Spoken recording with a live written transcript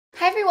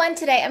Hi everyone,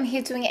 today I'm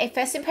here doing a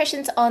first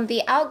impressions on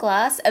the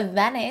Hourglass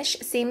Vanish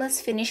Seamless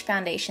Finish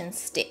Foundation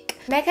Stick.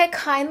 Mecca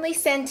kindly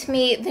sent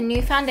me the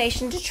new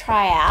foundation to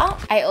try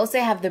out. I also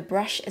have the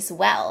brush as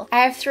well. I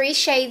have 3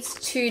 shades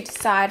to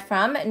decide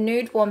from: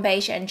 nude, warm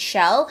beige, and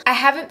shell. I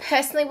haven't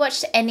personally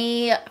watched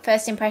any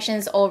first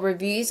impressions or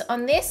reviews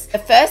on this. The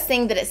first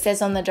thing that it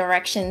says on the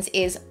directions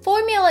is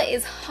formula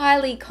is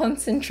highly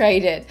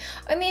concentrated.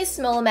 Only a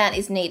small amount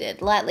is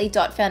needed. Lightly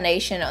dot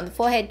foundation on the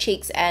forehead,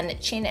 cheeks, and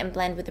chin and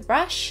blend with the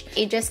brush.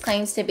 It just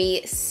claims to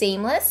be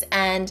seamless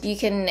and you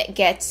can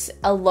get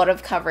a lot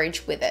of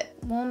coverage with it.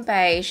 Warm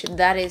beige,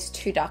 that is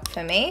too dark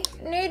for me.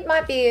 Nude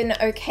might be an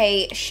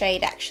okay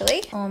shade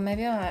actually. Or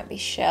maybe I might be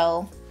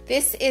shell.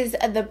 This is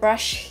the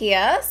brush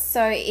here,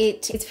 so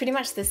it's pretty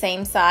much the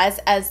same size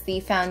as the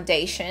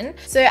foundation.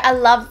 So I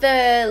love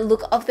the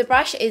look of the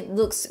brush. It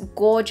looks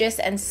gorgeous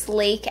and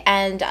sleek,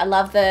 and I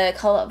love the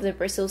color of the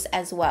bristles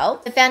as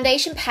well. The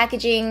foundation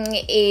packaging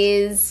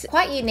is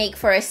quite unique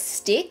for a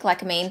stick.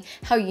 Like, I mean,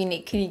 how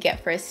unique can you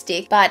get for a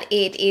stick? But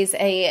it is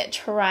a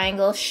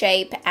triangle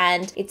shape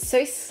and it's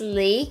so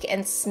sleek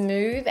and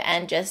smooth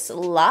and just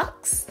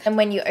luxe. And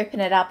when you open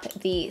it up,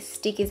 the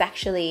stick is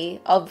actually,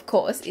 of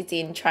course, it's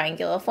in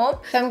triangular form.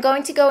 So I'm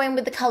going to go in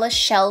with the color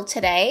Shell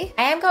today.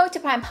 I am going to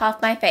prime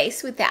half my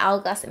face with the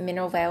Hourglass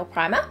Mineral Veil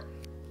Primer.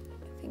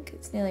 I think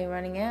it's nearly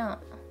running out.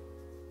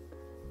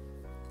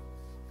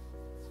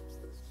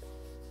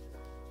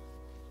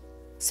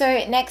 So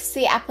next,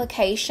 the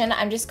application.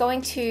 I'm just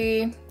going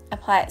to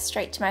apply it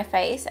straight to my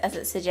face as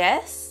it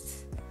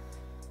suggests.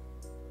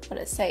 What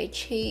does it say?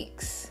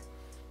 Cheeks.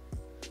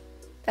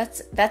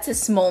 That's a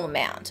small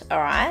amount, all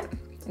right?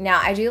 Now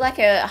I do like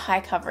a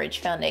high coverage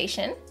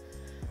foundation.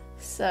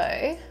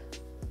 So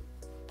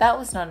that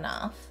was not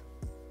enough.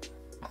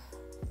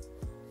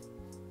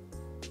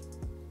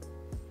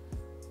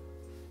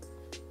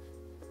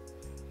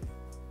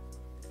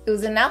 It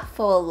was enough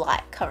for a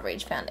light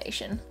coverage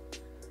foundation.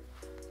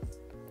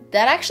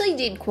 That actually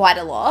did quite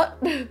a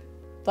lot.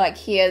 Like,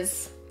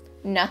 here's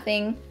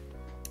nothing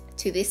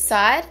to this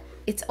side.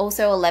 It's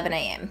also 11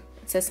 AM.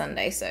 It's a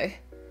Sunday, so I'm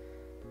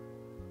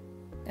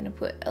gonna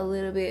put a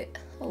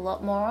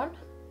lot more on.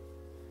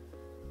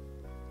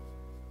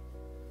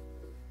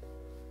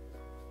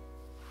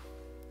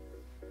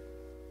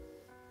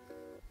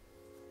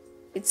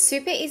 It's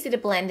super easy to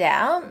blend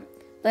out.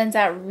 Blends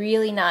out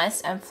really nice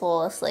and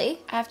flawlessly.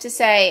 I have to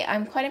say,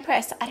 I'm quite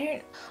impressed.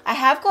 I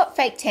have got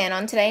fake tan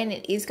on today and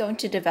it is going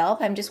to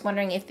develop. I'm just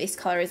wondering if this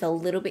color is a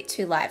little bit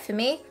too light for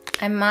me.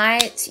 I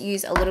might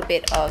use a little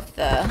bit of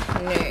the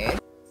nude.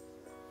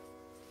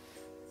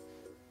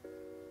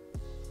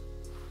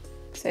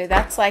 So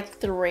that's like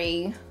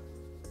 3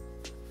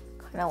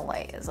 kind of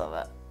layers of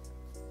it.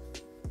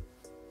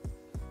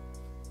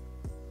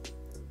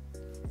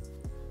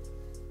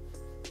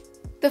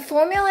 The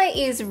formula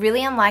is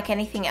really unlike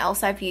anything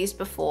else I've used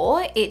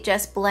before. It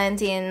just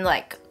blends in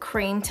like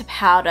cream to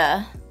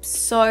powder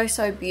so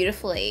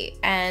beautifully,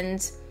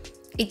 and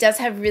it does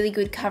have really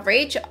good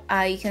coverage.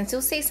 You can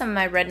still see some of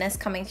my redness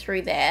coming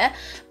through there,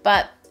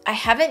 but I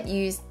haven't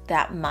used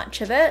that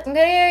much of it. I'm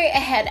gonna go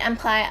ahead and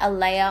apply a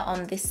layer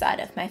on this side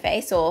of my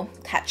face, or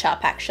catch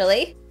up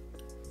actually.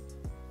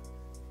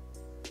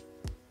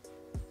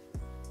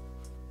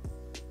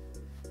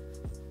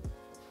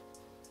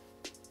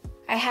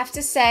 I have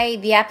to say,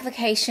 the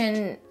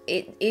application,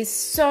 it is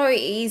so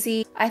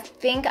easy. I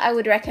think I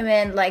would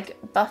recommend like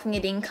buffing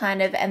it in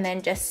kind of and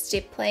then just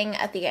stippling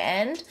at the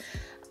end.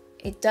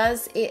 It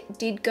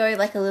did go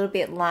like a little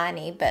bit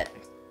liney, but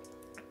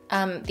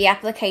the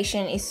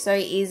application is so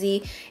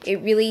easy.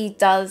 It really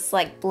does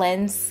like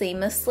blend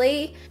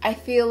seamlessly. I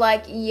feel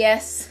like,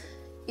 yes,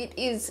 it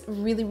is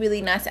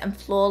really nice and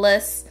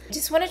flawless. I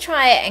just want to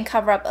try it and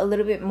cover up a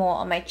little bit more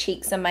on my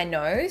cheeks and my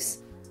nose.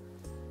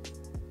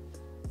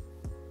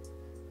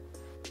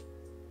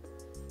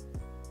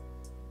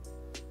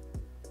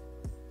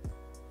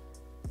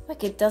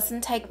 Like, it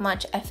doesn't take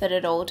much effort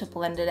at all to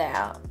blend it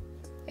out.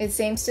 It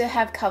seems to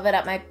have covered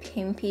up my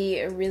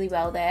pimpy really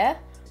well there.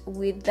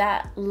 With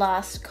that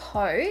last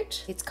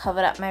coat, it's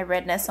covered up my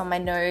redness on my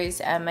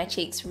nose and my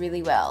cheeks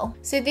really well.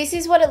 So this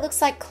is what it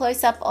looks like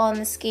close up on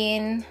the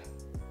skin.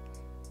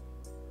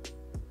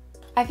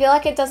 I feel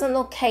like it doesn't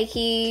look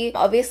cakey.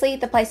 Obviously,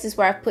 the places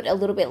where I've put a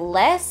little bit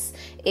less,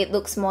 it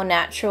looks more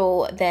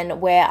natural than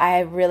where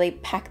I really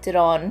packed it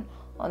on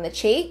the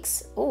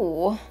cheeks.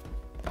 Ooh.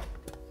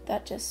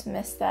 That just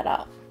messed that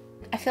up.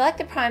 I feel like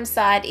the prime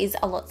side is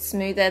a lot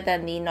smoother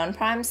than the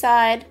non-prime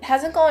side. It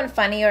hasn't gone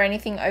funny or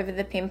anything over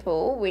the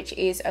pimple, which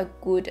is a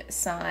good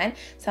sign.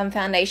 Some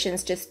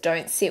foundations just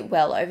don't sit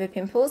well over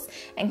pimples,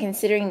 and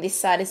considering this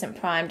side isn't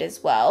primed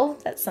as well,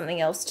 that's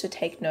something else to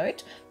take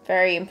note.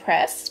 very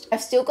impressed.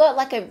 I've still got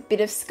like a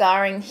bit of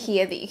scarring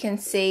here that you can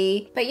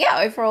see, but yeah,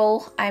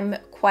 overall I'm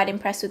quite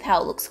impressed with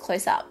how it looks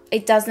close up.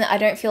 It doesn't, I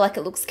don't feel like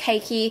it looks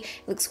cakey.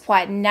 It looks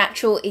quite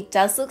natural. It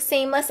does look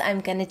seamless.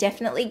 I'm gonna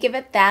definitely give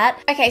it that.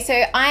 Okay, so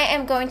I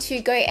am going to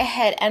go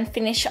ahead and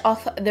finish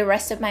off the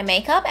rest of my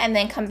makeup and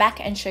then come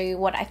back and show you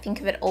what I think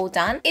of it all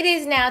done. It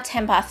is now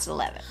 10 past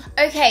 11.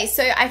 Okay,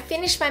 so I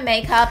finished my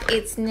makeup.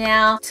 It's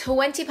now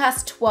 20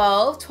 past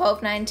 12,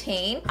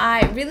 12:19.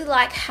 I really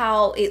like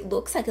how it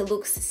looks. Like, it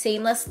looks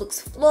seamless,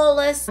 looks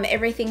flawless,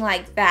 everything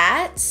like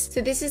that. So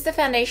this is the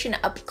foundation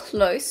up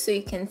close so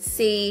you can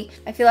see.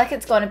 I feel like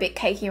it's gone a bit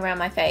cakey around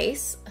my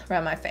face.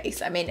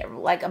 I mean,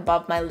 like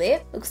above my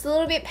lip. Looks a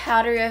little bit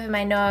powdery over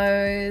my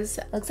nose.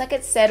 Looks like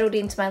it's settled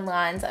into my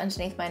lines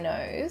underneath my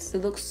nose.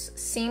 It looks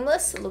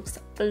seamless. It looks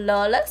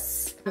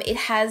flawless. It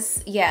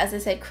has, yeah, as I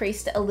said,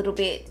 creased a little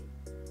bit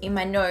in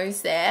my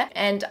nose there,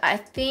 and I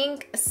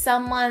think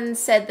someone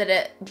said that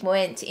it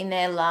went in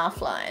their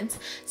laugh lines,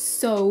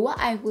 so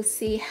I will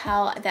see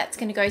how that's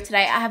gonna go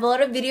today. I have a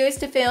lot of videos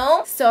to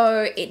film,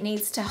 so it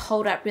needs to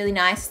hold up really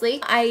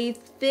nicely. I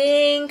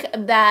think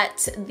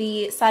that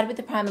the side with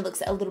the primer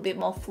looks a little bit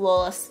more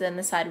flawless than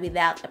the side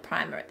without the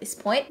primer at this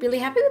point. Really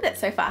happy with it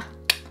so far.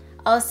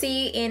 I'll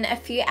see you in a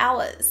few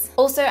hours.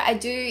 Also, I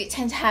do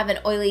tend to have an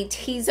oily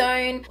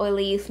T-zone,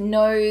 oily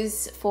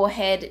nose,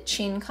 forehead,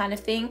 chin kind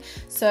of thing.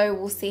 So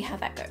we'll see how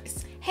that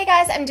goes. Hey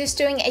guys, I'm just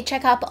doing a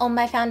checkup on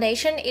my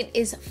foundation. It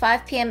is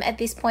 5 p.m. at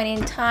this point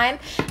in time,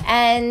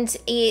 and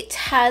it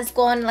has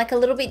gone like a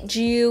little bit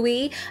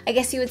dewy, I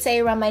guess you would say,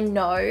 around my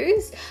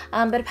nose.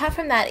 But apart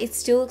from that, it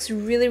still looks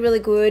really, really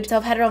good. So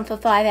I've had it on for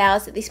 5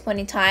 hours at this point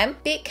in time.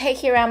 Bit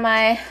cakey around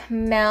my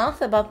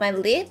mouth, above my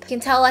lip. You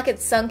can tell like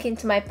it's sunk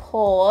into my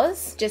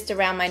pores, just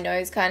around my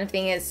nose kind of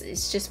thing.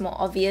 It's just more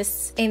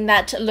obvious in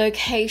that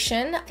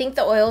location. I think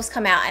the oil's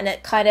come out and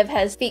it kind of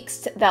has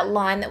fixed that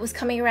line that was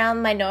coming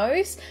around my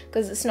nose,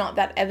 because it's not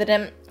that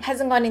evident. It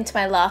hasn't gone into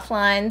my laugh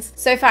lines.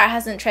 So far it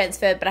hasn't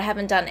transferred, but I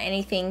haven't done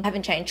anything. I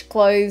haven't changed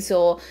clothes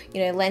or, you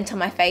know, lent on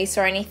my face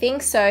or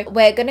anything. So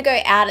we're gonna go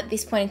out at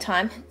this point in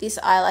time. This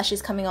eyelash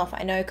is coming off,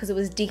 I know, because it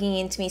was digging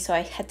into me, so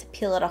I had to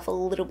peel it off a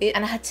little bit,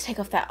 and I had to take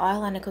off that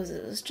eyeliner because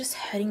it was just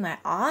hurting my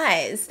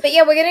eyes. But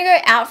yeah, we're gonna go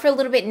out for a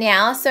little bit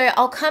now, so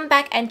I'll come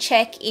back and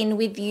check in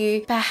with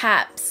you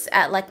perhaps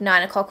at like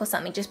 9 o'clock or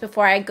something, just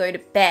before I go to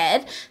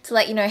bed, to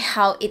let you know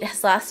how it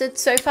has lasted.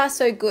 So far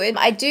so good.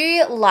 I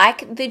do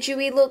like the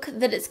dewy look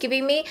that it's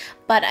giving me,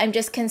 but I'm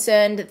just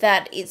concerned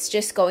that it's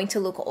just going to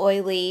look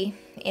oily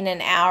in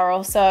an hour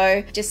or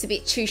so, just a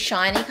bit too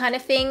shiny kind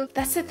of thing.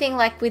 That's the thing,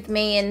 like with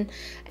me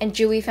and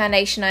dewy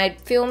foundation. I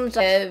filmed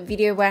a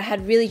video where I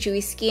had really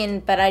dewy skin,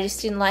 but I just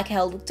didn't like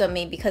how it looked on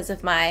me because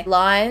of my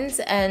lines,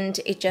 and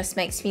it just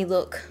makes me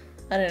look,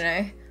 I don't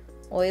know,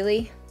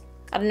 oily.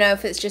 I don't know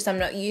if it's just I'm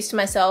not used to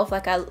myself,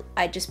 like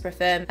I just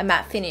prefer a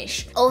matte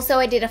finish. Also,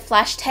 I did a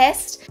flash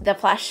test. The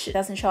flash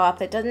doesn't show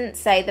up. It doesn't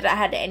say that I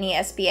had any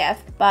SPF,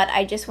 but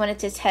I just wanted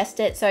to test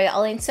it. So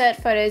I'll insert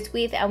photos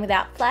with and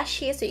without flash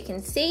here so you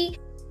can see.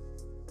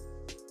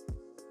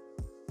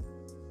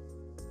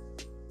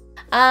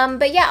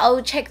 But yeah,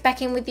 I'll check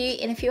back in with you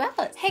in a few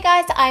hours. Hey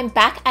guys, I'm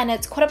back and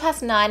it's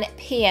 9:15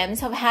 p.m.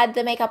 So I've had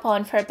the makeup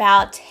on for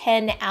about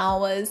 10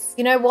 hours.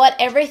 You know what?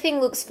 Everything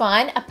looks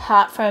fine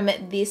apart from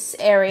this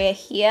area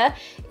here.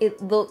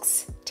 It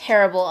looks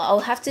terrible. I'll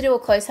have to do a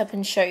close-up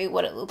and show you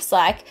what it looks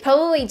like.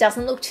 Probably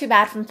doesn't look too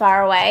bad from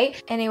far away.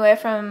 Anywhere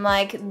from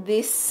like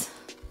this,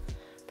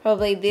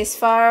 probably this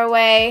far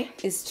away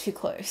is too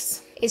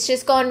close. It's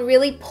just gone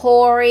really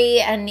pory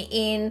and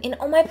in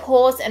all my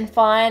pores and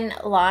fine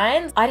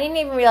lines. I didn't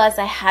even realize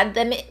I had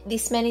them,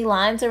 this many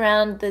lines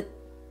around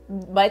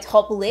my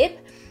top lip.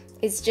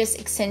 It's just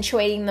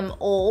accentuating them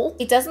all.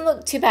 It doesn't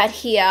look too bad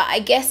here. I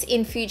guess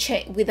in future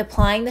with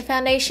applying the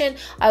foundation,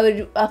 I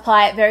would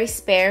apply it very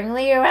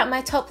sparingly around my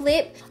top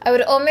lip. I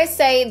would almost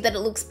say that it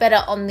looks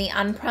better on the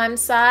unprimed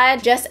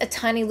side, just a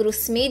tiny little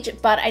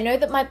smidge, but I know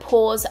that my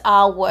pores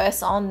are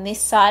worse on this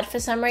side for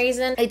some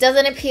reason. It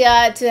doesn't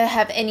appear to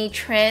have any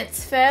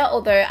transfer,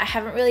 although I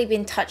haven't really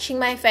been touching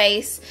my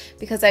face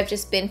because I've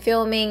just been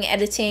filming,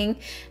 editing,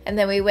 and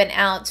then we went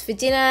out for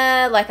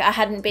dinner. Like, I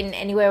hadn't been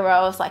anywhere where I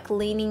was like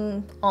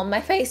leaning on my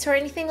face or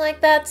anything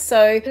like that,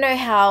 so I don't know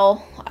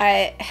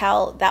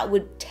how that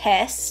would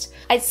test.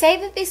 I'd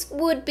say that this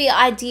would be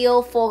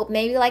ideal for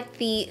maybe like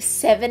the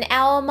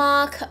 7-hour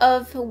mark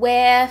of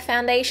wear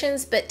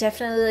foundations, but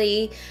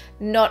definitely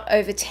not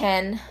over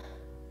 10.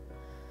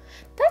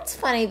 That's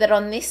funny that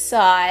on this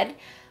side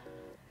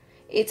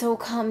it's all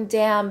come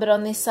down, but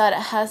on this side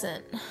it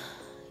hasn't.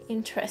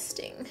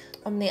 Interesting.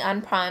 On the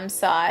unprimed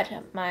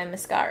side, my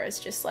mascara is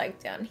just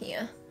like down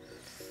here.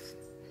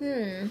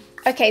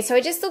 Okay, so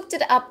I just looked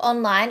it up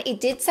online.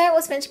 It did say it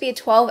was meant to be a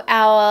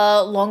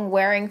 12-hour long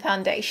wearing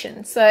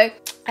foundation, so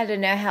I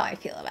don't know how I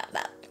feel about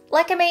that.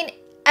 Like, I mean,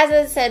 as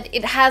I said,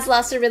 it has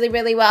lasted really,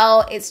 really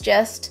well. It's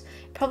just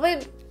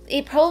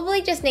it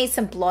probably just needs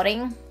some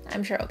blotting.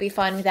 I'm sure it'll be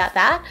fine without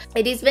that.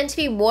 It is meant to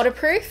be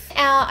waterproof.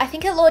 I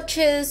think it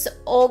launches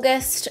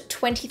August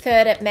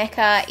 23rd at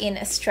Mecca in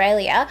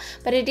Australia,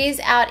 but it is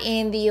out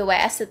in the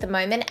US at the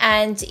moment,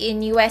 and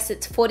in US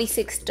it's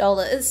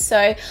 $46.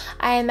 So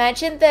I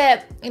imagine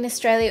that in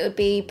Australia it would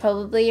be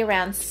probably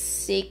around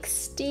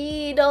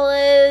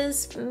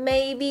 $60,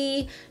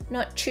 maybe,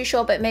 not too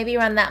sure, but maybe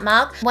around that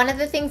mark. One of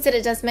the things that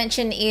it does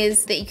mention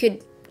is that you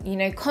could, you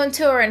know,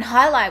 contour and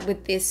highlight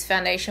with this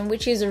foundation,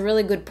 which is a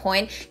really good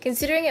point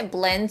considering it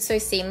blends so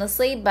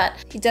seamlessly, but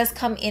it does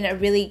come in a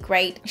really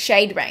great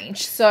shade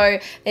range. So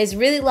there's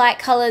really light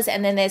colors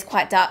and then there's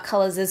quite dark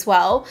colors as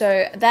well.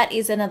 So that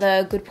is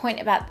another good point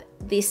about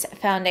this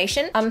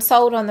foundation. I'm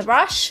sold on the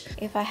brush.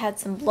 If I had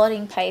some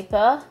blotting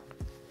paper,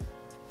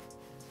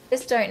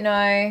 just don't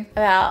know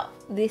about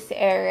this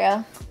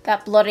area.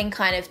 That blotting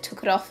kind of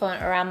took it off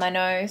around my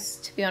nose,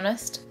 to be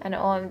honest. And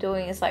all I'm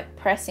doing is like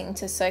pressing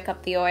to soak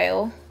up the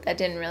oil. That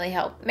didn't really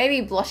help. Maybe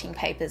blotting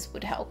papers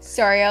would help.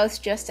 Sorry, I was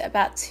just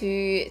about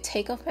to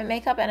take off my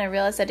makeup and I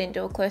realized I didn't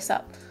do a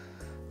close-up.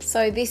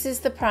 So this is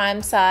the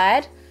prime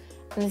side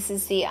and this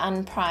is the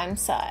unprimed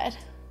side.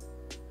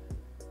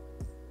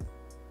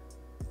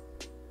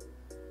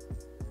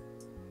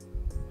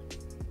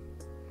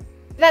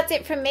 That's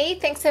it from me.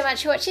 Thanks so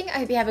much for watching. I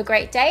hope you have a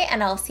great day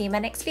and I'll see you in my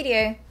next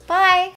video. Bye!